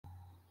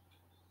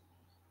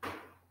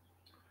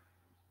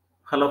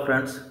Hello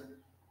friends,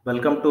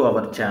 welcome to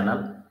our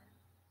channel.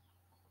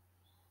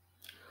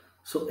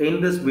 So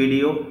in this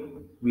video,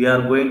 we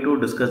are going to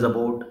discuss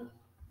about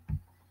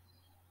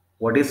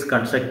what is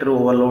constructor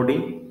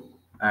overloading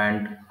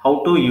and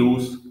how to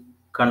use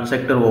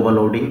constructor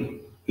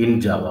overloading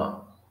in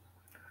Java.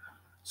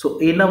 So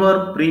in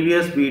our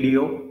previous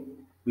video,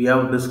 we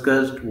have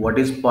discussed what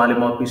is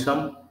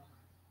polymorphism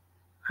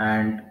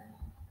and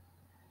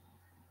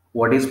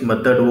what is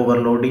method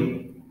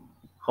overloading,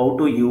 how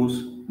to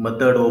use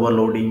method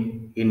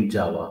overloading in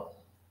Java.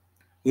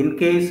 In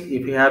case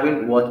if you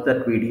haven't watched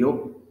that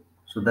video,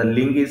 so the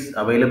link is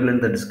available in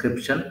the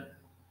description.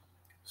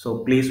 So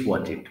please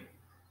watch it.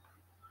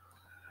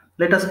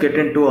 Let us get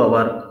into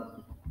our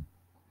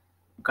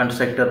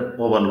constructor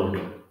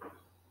overloading.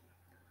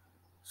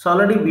 So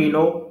already we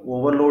know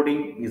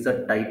overloading is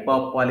a type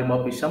of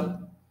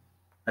polymorphism,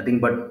 nothing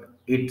but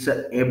its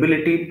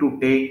ability to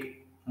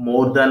take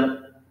more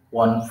than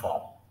one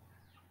form.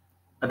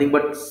 Nothing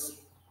but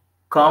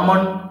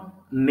common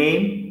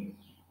name,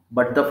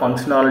 but the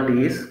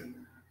functionality is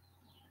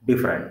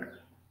different.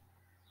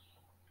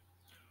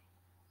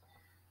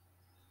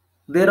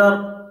 There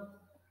are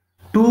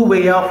two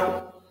ways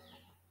of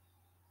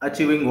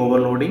achieving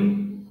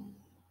overloading.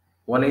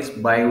 One is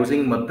by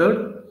using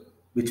method,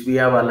 which we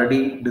have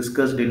already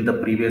discussed in the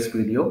previous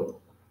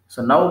video.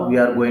 So now we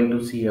are going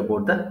to see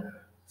about the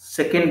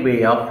second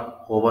way of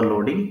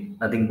overloading,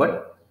 nothing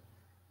but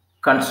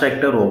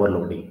constructor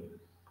overloading.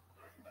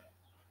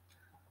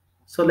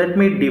 So let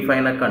me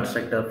define a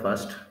constructor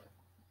first.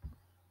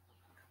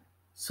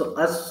 So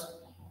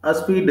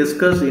as we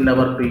discussed in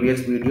our previous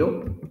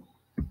video,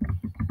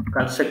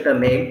 constructor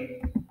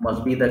name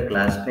must be the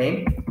class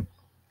name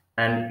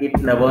and it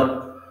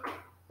never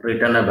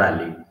return a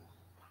value,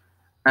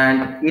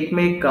 and it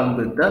may come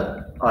with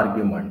the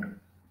argument.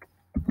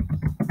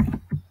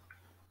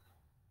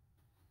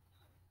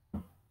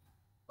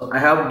 So I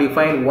have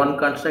defined one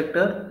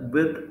constructor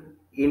with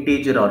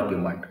integer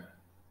argument,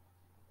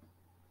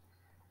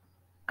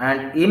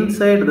 and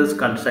inside this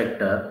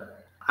constructor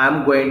I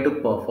am going to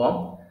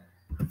perform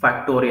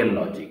factorial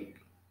logic.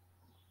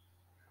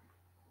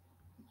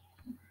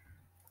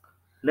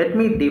 Let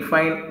me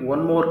define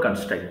one more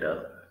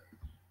constructor.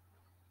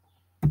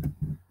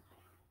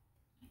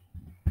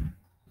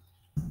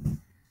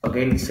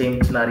 Again,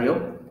 same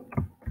scenario.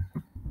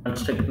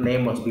 Constructor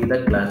name must be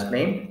the class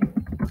name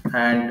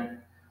and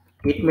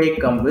it may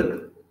come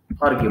with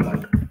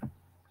argument.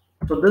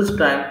 So this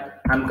time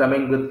I am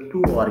coming with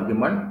two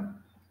argument,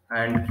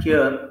 and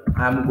here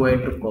I am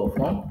going to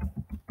perform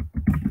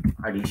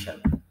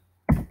addition.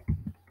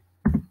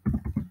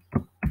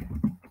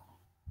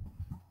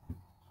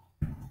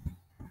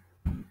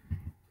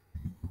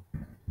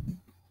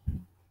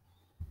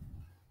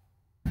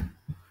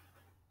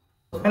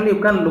 And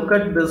you can look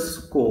at this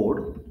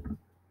code.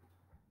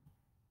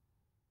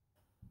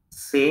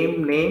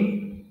 Same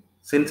name,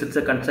 since it's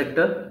a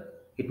constructor,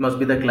 it must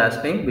be the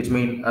class name, which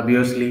means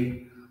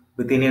obviously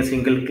within a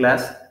single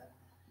class,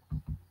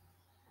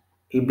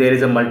 if there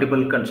is a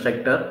multiple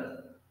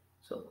constructor,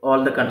 so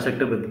all the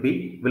constructor will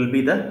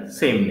be the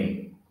same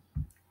name,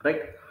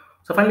 right?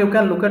 So finally you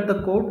can look at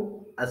the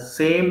code as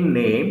same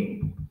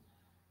name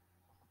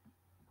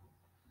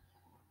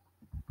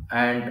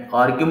and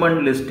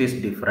argument list is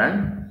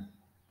different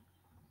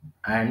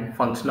and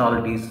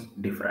functionality is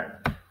different.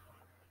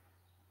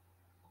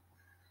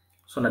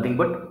 So nothing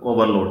but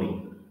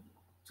overloading.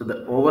 So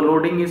the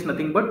overloading is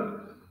nothing but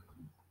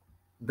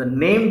the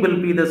name will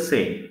be the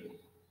same.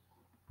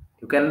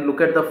 You can look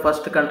at the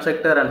first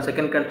constructor and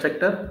second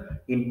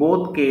constructor. In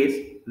both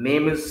case,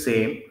 name is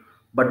same,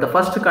 but the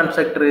first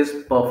constructor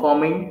is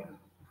performing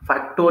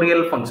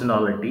factorial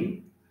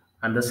functionality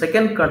and the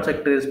second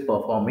constructor is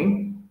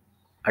performing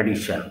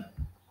addition.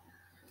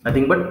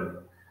 Nothing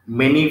but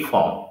many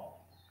form.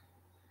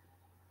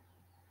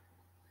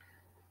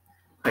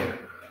 Right.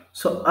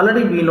 So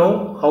already we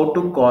know how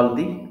to call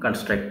the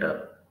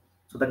constructor.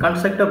 So the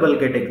constructor will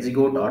get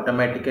execute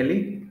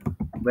automatically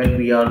when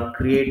we are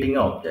creating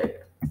an object.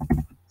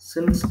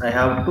 Since I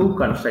have two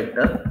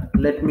constructors,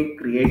 let me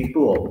create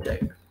two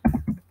objects.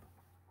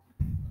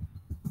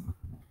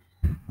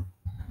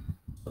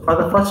 For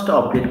the first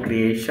object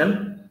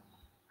creation,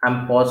 I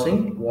am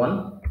passing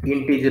one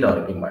integer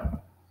argument.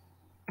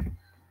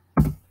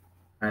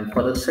 And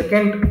for the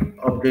second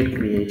object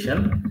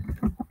creation,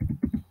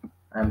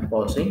 I am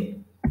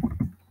passing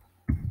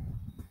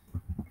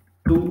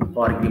two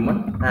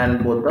arguments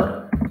and both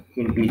are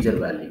integer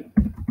value.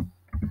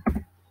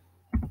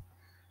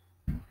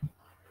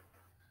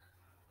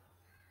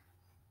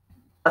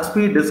 As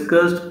we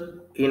discussed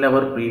in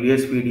our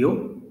previous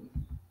video,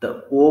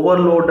 the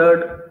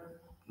overloaded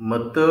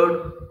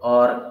method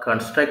or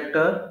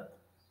constructor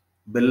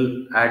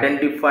will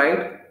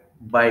identified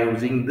by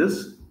using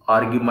this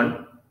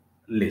argument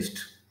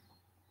list.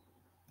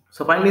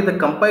 So finally the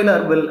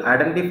compiler will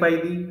identify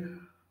the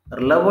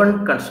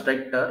relevant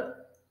constructor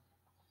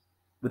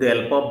with the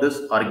help of this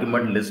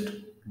argument list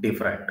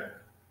different.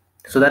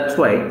 So that's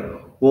why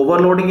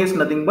overloading is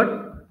nothing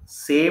but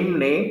same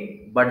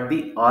name but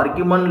the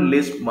argument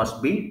list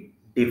must be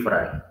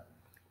different.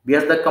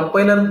 Because the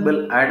compiler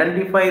will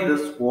identify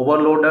this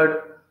overloaded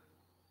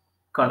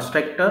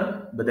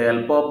constructor with the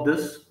help of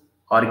this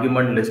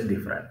argument list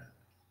different.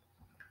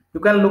 You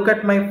can look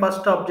at my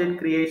first object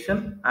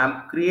creation. I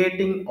am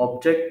creating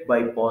object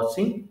by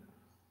passing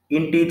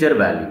integer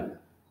value.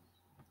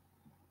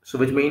 So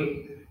which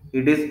means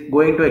it is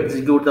going to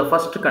execute the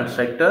first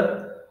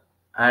constructor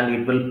and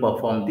it will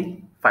perform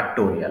the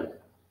factorial.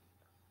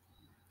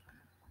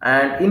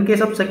 And in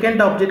case of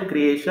second object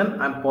creation,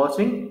 I am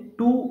passing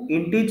two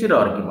integer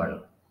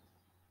argument.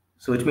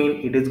 So which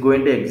means it is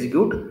going to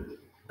execute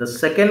the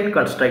second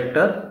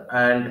constructor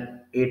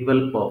and it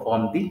will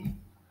perform the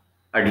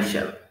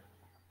addition.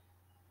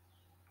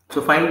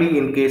 So finally,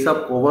 in case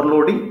of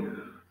overloading,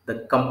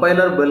 the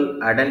compiler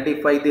will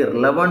identify the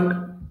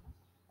relevant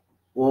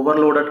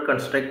overloaded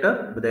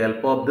constructor with the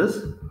help of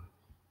this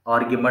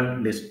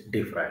argument list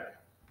different.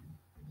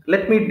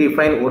 Let me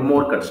define one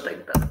more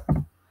constructor.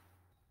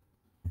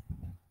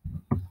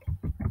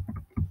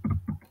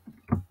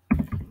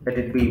 Let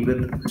it be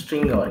with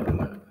string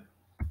argument.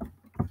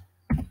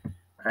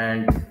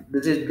 And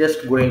this is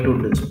just going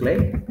to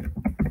display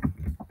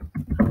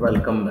a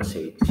welcome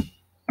message.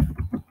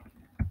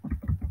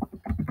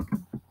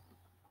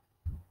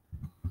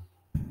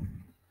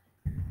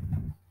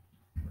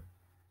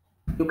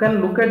 You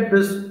can look at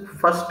this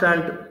first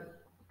and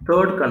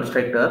third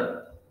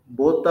constructor.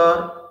 Both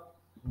are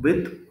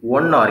with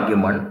one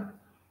argument,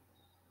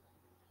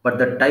 but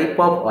the type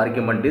of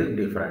argument is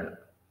different.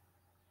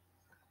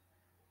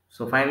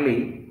 So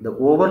finally, the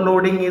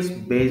overloading is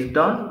based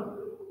on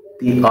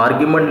the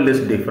argument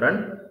list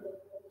different.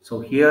 So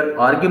here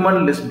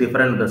argument list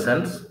different in the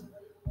sense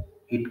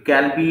it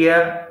can be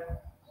a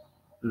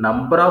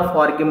number of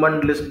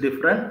argument list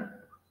different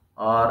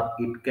or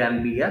it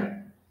can be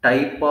a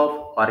type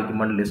of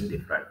argument list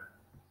different.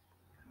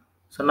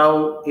 So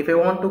now if I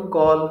want to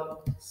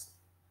call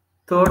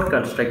third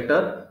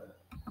constructor,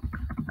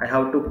 I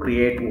have to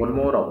create one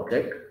more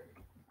object.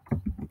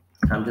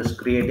 I'm just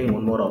creating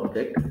one more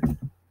object.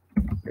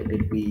 Let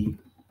it be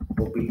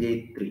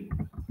obj3.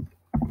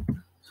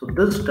 So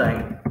this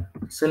time,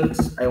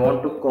 since I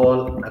want to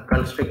call a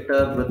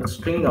constructor with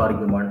string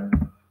argument,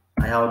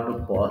 I have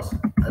to pass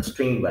a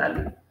string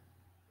value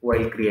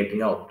while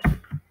creating an object.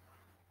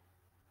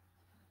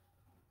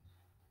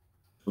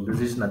 So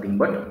this is nothing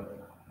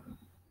but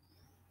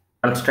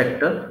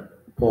constructor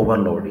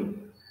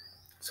overloading.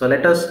 So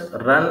let us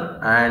run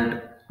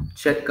and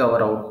check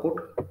our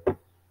output.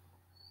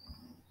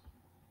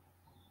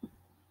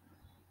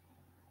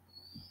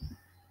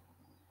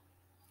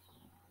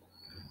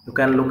 You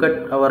can look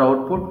at our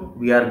output.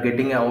 We are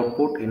getting an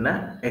output in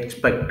an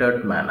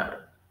expected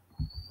manner.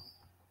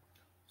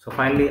 So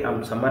finally,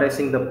 I'm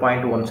summarizing the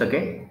point once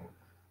again.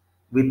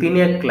 Within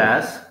a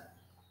class,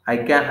 I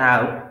can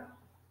have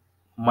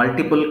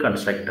multiple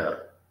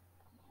constructor.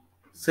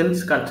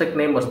 Since construct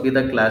name must be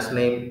the class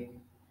name,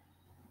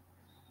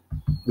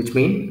 which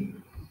means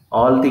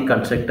all the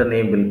constructor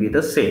name will be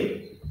the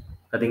same.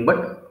 Nothing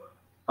but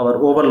our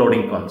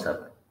overloading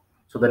concept.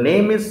 So the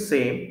name is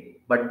same,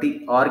 but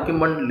the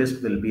argument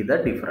list will be the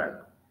different.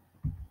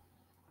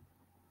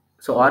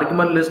 So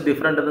argument list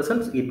different in the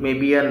sense it may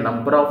be a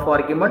number of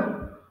argument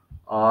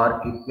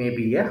or it may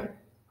be a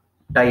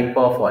type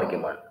of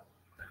argument.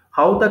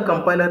 How the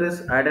compiler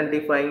is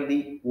identifying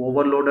the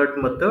overloaded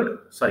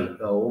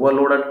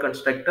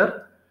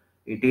constructor?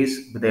 It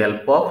is with the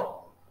help of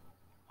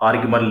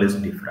argument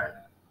list different.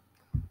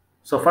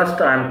 So first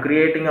I am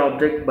creating an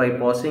object by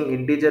passing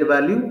integer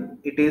value.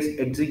 It is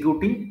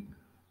executing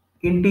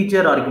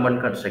integer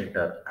argument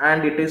constructor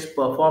and it is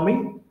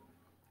performing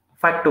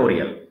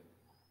factorial.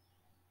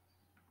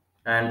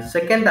 And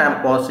second I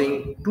am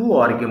passing two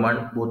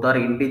argument, both are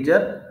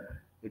integer.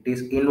 It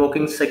is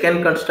invoking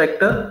second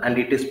constructor and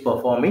it is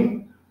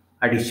performing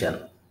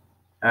addition.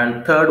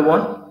 And third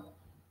one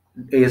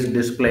is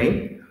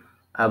displaying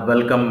a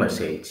welcome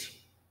message.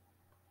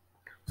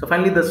 So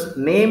finally this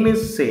name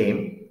is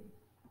same,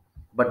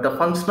 but the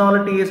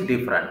functionality is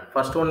different.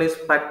 First one is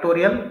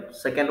factorial,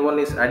 second one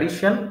is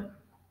addition,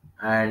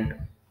 and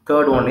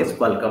third one is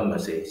welcome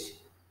message.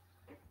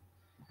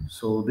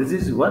 So this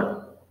is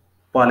your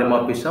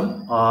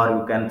polymorphism, or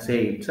you can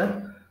say it's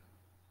a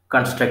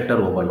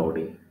constructor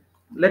overloading.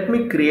 Let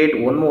me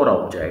create one more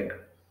object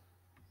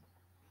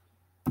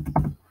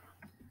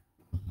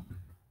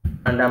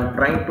and I'm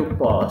trying to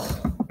pass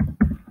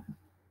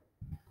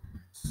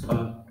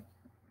some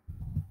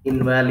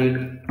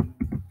invalid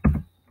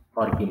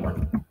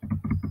argument.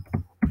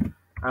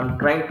 I'm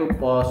trying to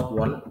pass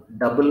one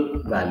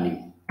double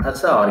value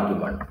as an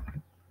argument.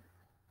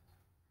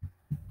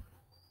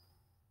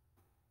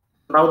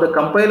 Now the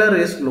compiler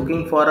is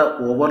looking for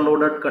an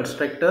overloaded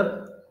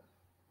constructor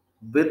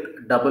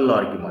with double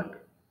argument.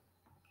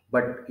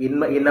 But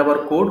in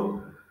our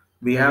code,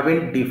 we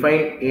haven't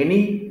defined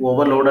any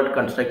overloaded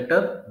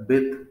constructor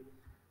with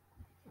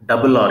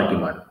double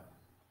argument.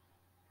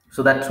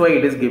 So that's why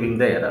it is giving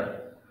the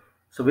error.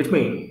 So which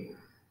means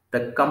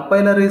the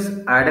compiler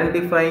is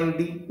identifying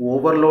the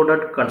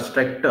overloaded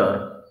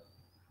constructor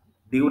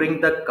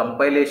during the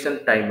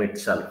compilation time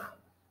itself.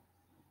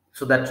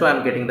 So that's why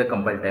I'm getting the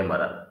compile time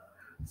error.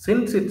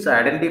 Since it's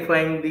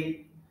identifying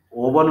the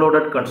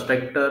overloaded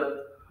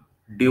constructor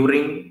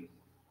during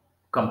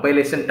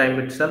compilation time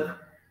itself,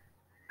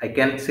 I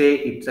can say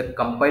it's a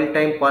compile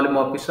time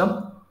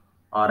polymorphism,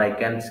 or I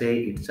can say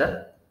it's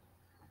a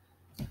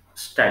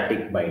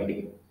static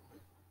binding.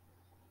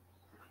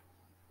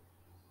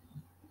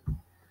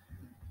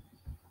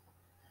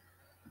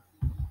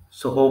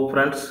 So hope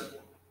friends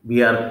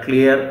we are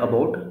clear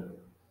about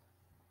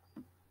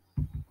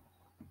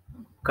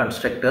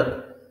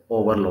constructor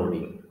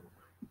overloading.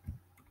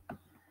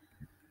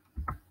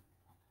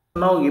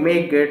 Now you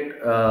may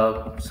get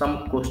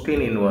some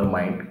question in your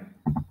mind.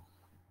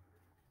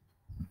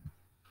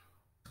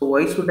 So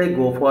why should I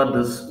go for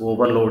this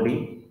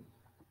overloading?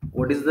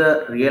 What is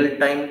the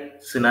real-time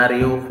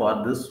scenario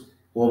for this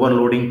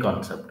overloading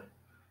concept?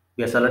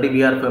 Yes, already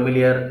we are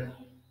familiar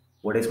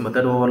what is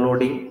method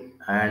overloading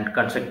and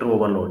constructor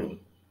overloading.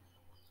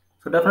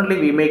 So definitely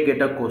we may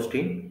get a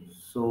question.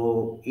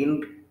 So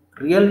in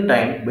real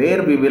time,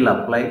 where we will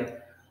apply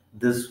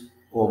this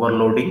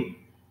overloading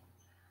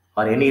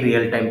or any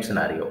real time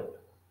scenario.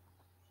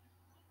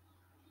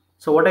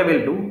 So what I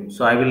will do,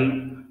 so I will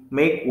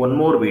make one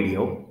more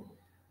video.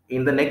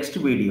 In the next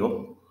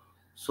video,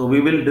 so we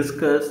will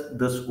discuss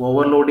this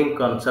overloading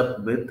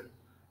concept with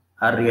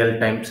a real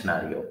time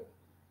scenario.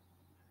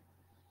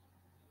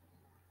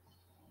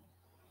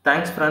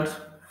 Thanks friends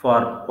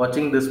for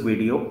watching this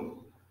video.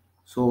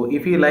 So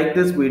if you like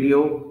this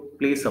video,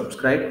 please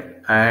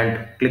subscribe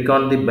and click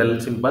on the bell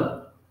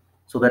symbol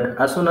so that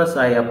as soon as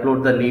I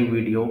upload the new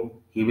video,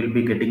 you will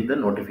be getting the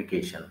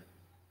notification.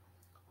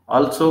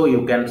 Also,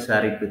 you can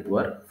share it with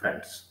your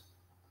friends.